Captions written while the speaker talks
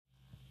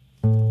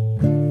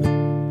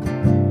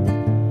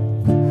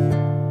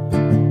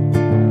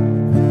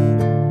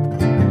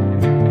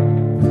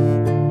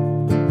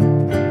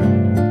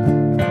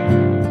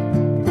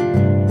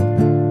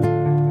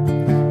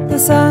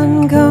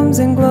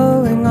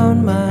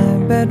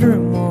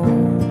bedroom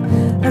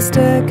wall. A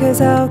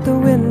staircase out the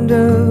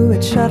window,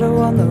 its shadow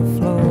on the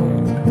floor.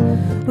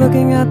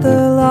 Looking at the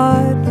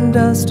light and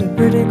dust, a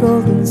pretty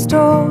golden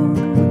storm.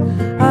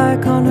 I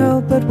can't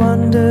help but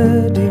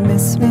wonder, do you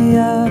miss me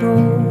at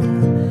all?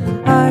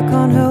 I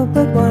can't help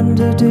but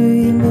wonder, do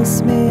you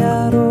miss me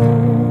at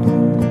all?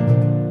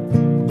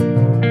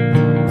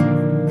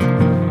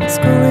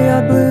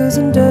 Schoolyard blues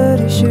and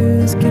dirty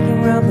shoes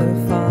kicking round the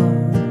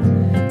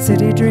farm.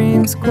 City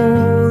dreams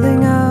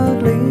calling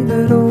out, leave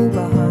it all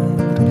behind.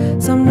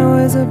 Some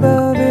noise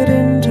above it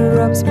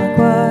interrupts my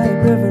quiet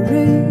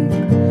reverie.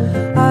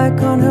 I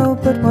can't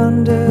help but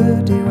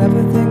wonder, do you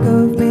ever think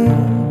of me?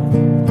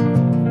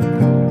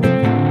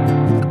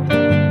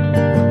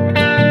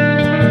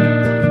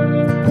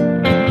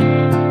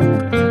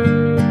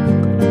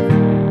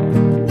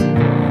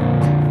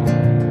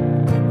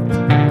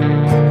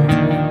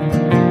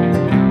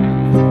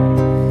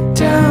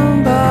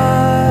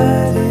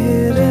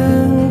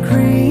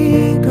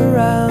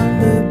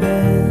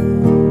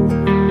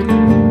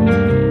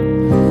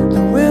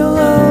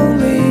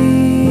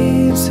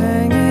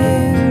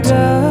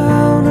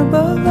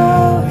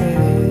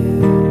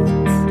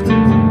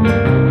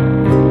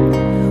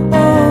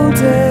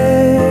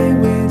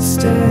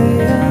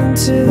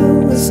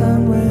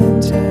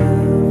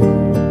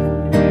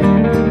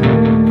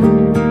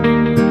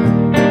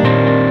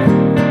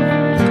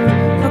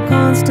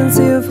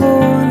 Of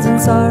horns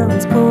and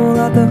sirens call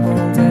out the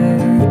whole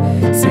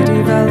day.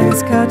 City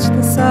valleys catch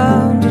the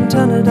sound and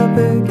turn it up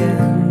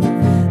again.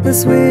 The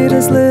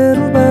sweetest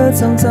little bird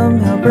song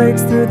somehow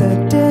breaks through the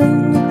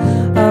din.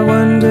 I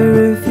wonder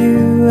if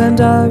you and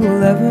I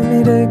will ever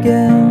meet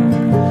again.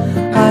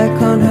 I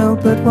can't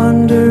help but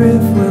wonder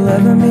if we'll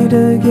ever meet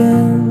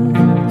again.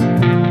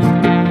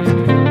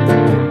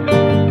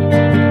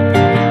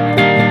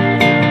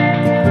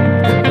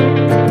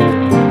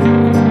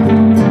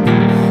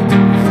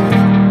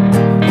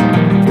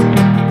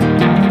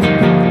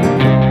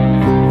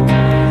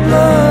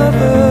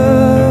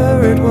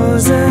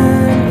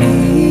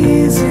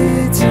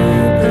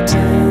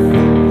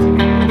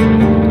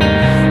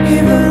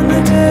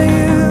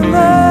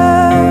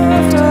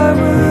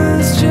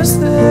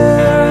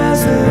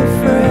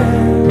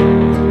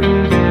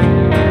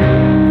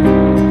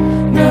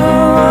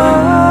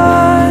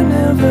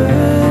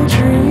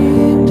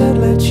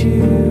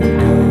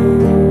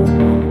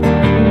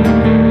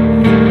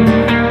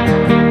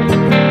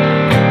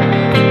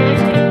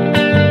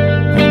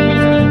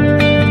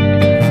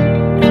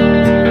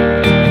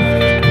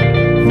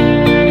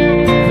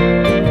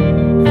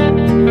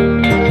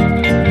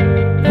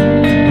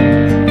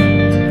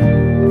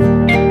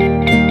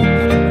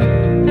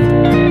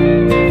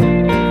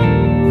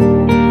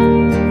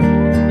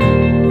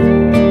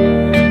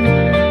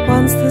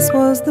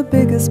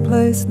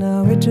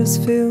 Now it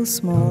just feels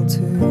small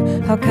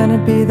too. How can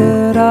it be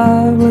that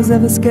I was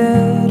ever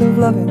scared of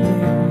loving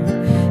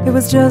you? It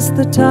was just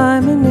the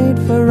time and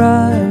need for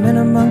rhyme in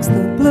amongst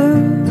the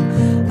blue.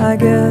 I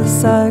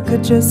guess I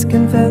could just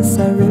confess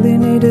I really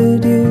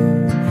needed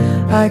you.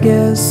 I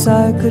guess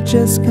I could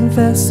just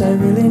confess I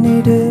really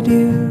needed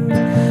you.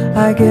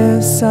 I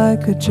guess I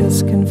could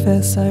just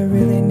confess I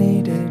really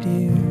needed you.